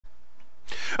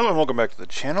Hello and welcome back to the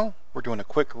channel. We're doing a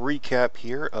quick recap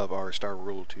here of our Star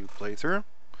Rule 2 playthrough.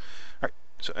 Alright,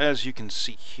 so as you can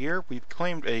see here, we've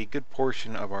claimed a good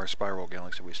portion of our spiral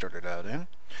galaxy we started out in.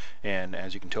 And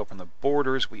as you can tell from the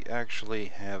borders, we actually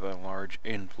have a large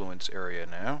influence area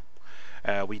now.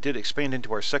 We did expand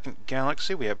into our second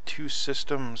galaxy. We have two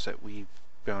systems that we've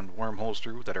found wormholes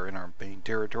through that are in our main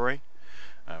territory.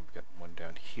 We've got one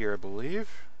down here, I believe.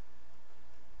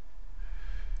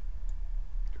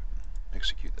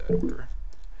 Execute that order.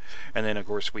 And then, of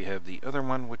course, we have the other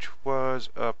one, which was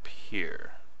up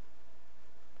here.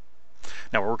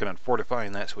 Now, we're working on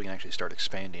fortifying that so we can actually start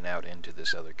expanding out into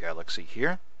this other galaxy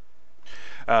here.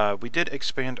 We did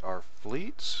expand our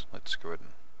fleets. Let's go ahead and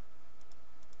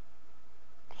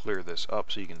clear this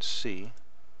up so you can see.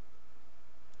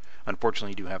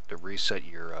 Unfortunately, you do have to reset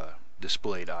your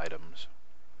displayed items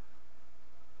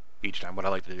each time. What I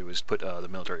like to do is put the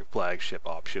military flagship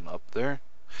option up there.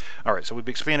 Alright, so we've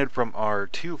expanded from our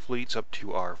 2 fleets up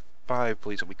to our 5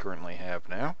 fleets that we currently have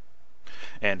now.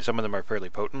 And some of them are fairly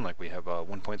potent, like we have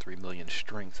 1.3 million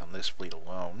strength on this fleet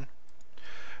alone.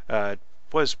 It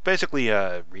was basically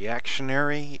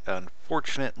reactionary.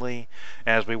 Unfortunately,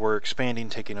 as we were expanding,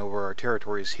 taking over our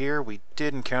territories here, we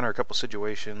did encounter a couple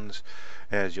situations,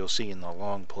 as you'll see in the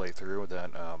long playthrough,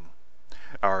 that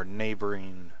our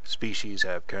neighboring species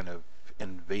have kind of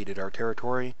invaded our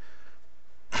territory.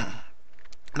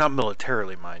 Not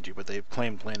militarily, mind you, but they've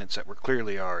claimed planets that were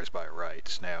clearly ours by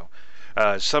rights. Now,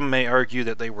 some may argue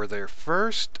that they were there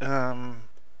first.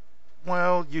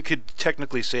 Well, you could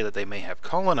technically say that they may have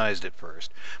colonized it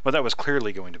first, but that was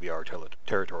clearly going to be our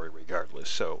territory regardless.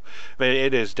 So,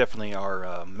 it is definitely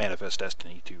our manifest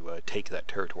destiny to take that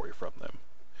territory from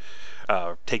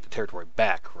them. Take the territory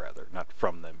back, rather, not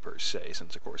from them per se,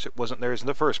 since, of course, it wasn't theirs in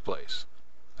the first place.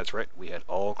 That's right, we had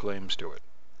all claims to it.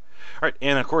 Alright,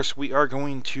 and of course we are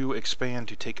going to expand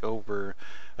to take over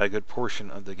a good portion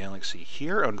of the galaxy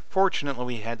here. Unfortunately,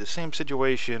 we had the same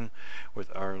situation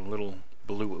with our little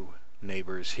blue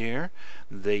neighbors here.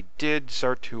 They did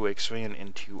start to expand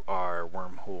into our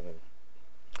wormhole,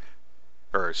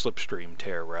 or slipstream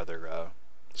tear rather,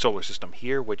 solar system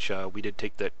here, which we did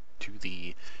take that to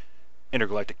the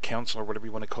Intergalactic Council, or whatever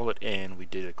you want to call it, and we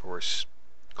did, of course,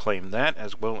 claim that,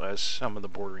 as well as some of the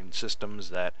bordering systems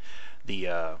that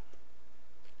the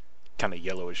kind of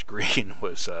yellowish green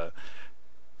was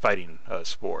fighting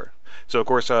us for. So of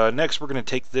course next we're going to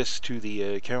take this to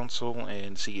the council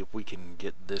and see if we can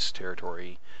get this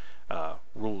territory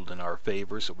ruled in our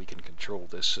favor so we can control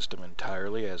this system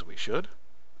entirely as we should.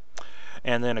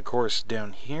 And then of course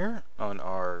down here on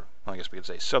our, I guess we could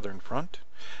say, southern front,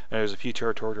 there's a few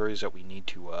territories that we need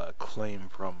to claim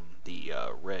from the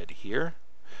red here.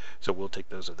 So we'll take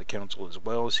those to the council as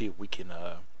well, see if we can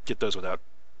get those without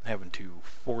having to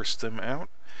force them out.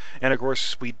 And of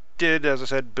course we did, as I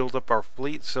said, build up our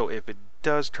fleet, so if it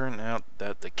does turn out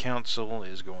that the council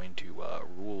is going to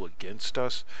rule against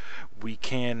us, we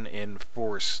can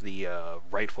enforce the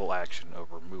rightful action of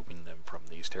removing them from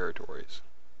these territories.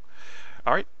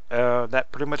 Alright,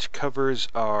 that pretty much covers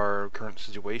our current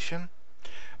situation.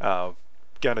 Got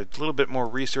a little bit more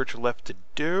research left to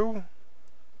do.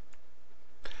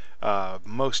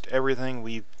 Most everything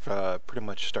we've pretty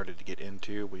much started to get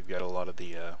into. We've got a lot of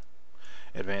the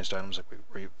advanced items, like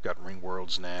we've got ring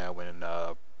worlds now, and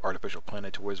artificial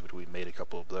planetoids, which we made a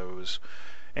couple of those.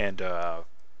 And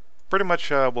pretty much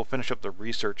we'll finish up the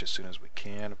research as soon as we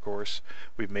can, of course.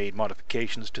 We've made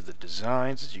modifications to the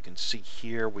designs. As you can see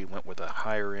here, we went with a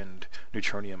higher end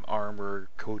neutronium armor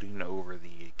coating over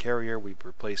the carrier. We've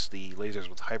replaced the lasers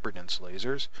with hyperdense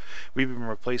lasers. We've even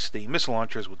replaced the missile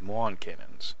launchers with muon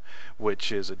cannons,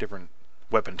 which is a different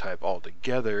weapon type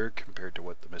altogether compared to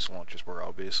what the missile launchers were,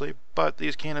 obviously, but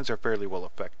these cannons are fairly well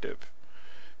effective.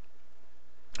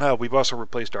 We've also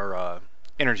replaced our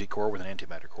energy core with an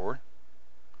antimatter core,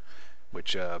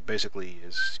 which basically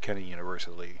is kind of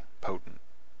universally potent.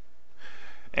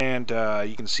 And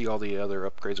you can see all the other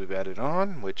upgrades we've added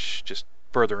on, which just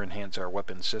further enhance our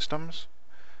weapon systems.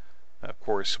 Of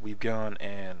course, we've gone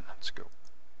and, let's go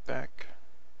back,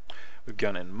 we've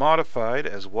gone and modified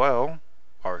as well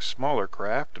our smaller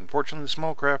craft. Unfortunately, the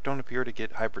small craft don't appear to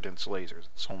get hyperdense lasers.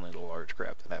 It's only the large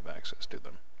craft that have access to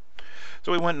them.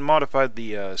 So we went and modified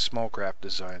the small craft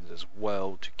designs as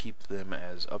well to keep them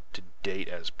as up to date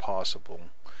as possible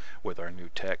with our new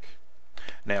tech.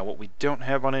 Now, what we don't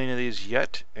have on any of these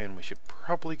yet, and we should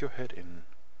probably go ahead and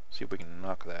see if we can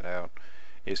knock that out,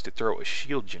 is to throw a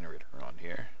shield generator on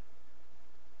here.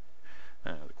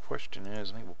 The question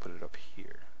is, I think we'll put it up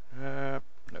here. No,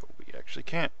 we actually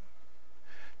can't.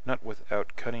 Not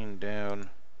without cutting down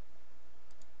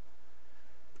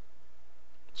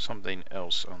something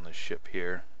else on the ship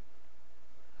here.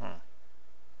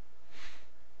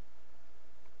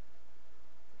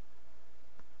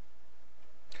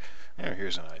 Now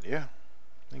here's an idea.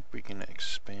 I think we can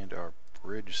expand our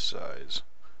bridge size.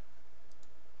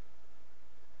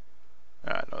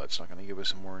 No, that's not going to give us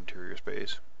some more interior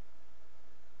space.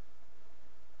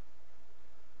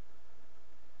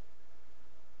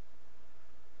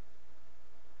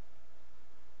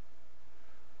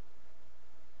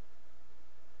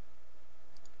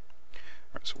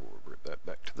 Alright, so we'll revert that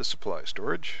back to the supply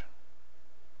storage.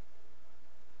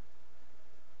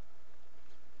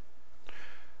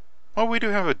 Well, we do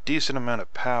have a decent amount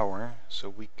of power, so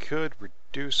we could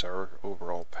reduce our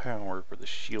overall power for the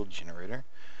shield generator.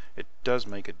 It does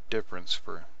make a difference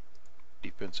for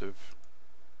defensive.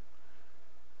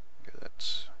 Okay,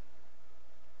 that's...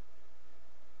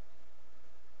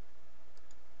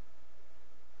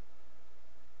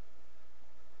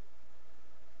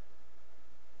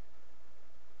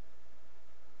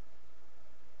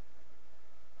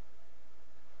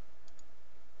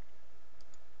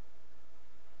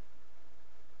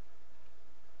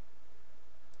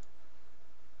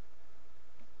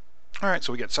 Alright,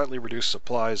 so we got slightly reduced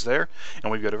supplies there,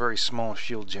 and we've got a very small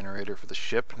shield generator for the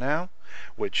ship now,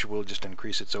 which will just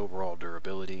increase its overall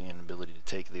durability and ability to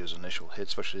take those initial hits,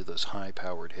 especially those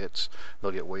high-powered hits. They'll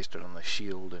get wasted on the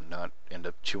shield and not end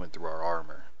up chewing through our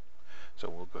armor. So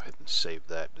we'll go ahead and save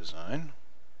that design.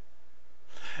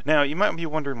 Now, you might be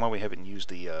wondering why we haven't used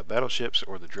the battleships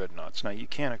or the dreadnoughts. Now, you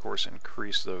can, of course,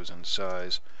 increase those in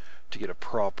size to get a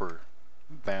proper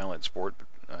balance for it,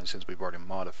 but since we've already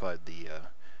modified the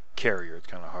carrier, it's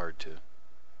kind of hard to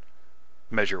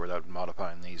measure without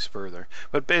modifying these further.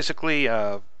 But basically,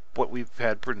 what we've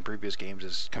had in previous games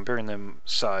is comparing them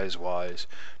size-wise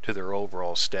to their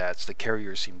overall stats. The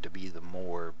carriers seem to be the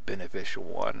more beneficial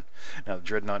one. Now, the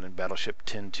dreadnought and battleship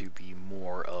tend to be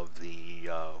more of the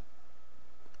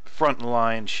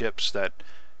front-line ships that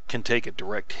can take a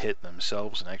direct hit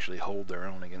themselves and actually hold their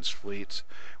own against fleets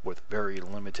with very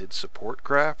limited support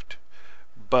craft.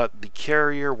 But the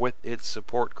carrier with its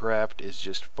support craft is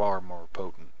just far more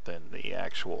potent than the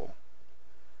actual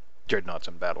dreadnoughts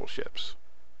and battleships.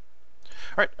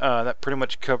 Alright, that pretty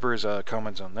much covers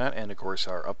comments on that, and of course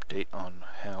our update on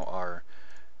how our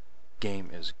game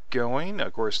is going.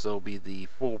 Of course, there'll be the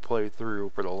full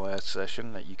playthrough for the last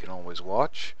session that you can always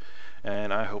watch,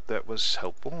 and I hope that was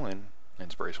helpful and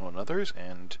inspirational to others,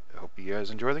 and I hope you guys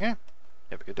enjoy the game.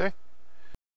 Have a good day.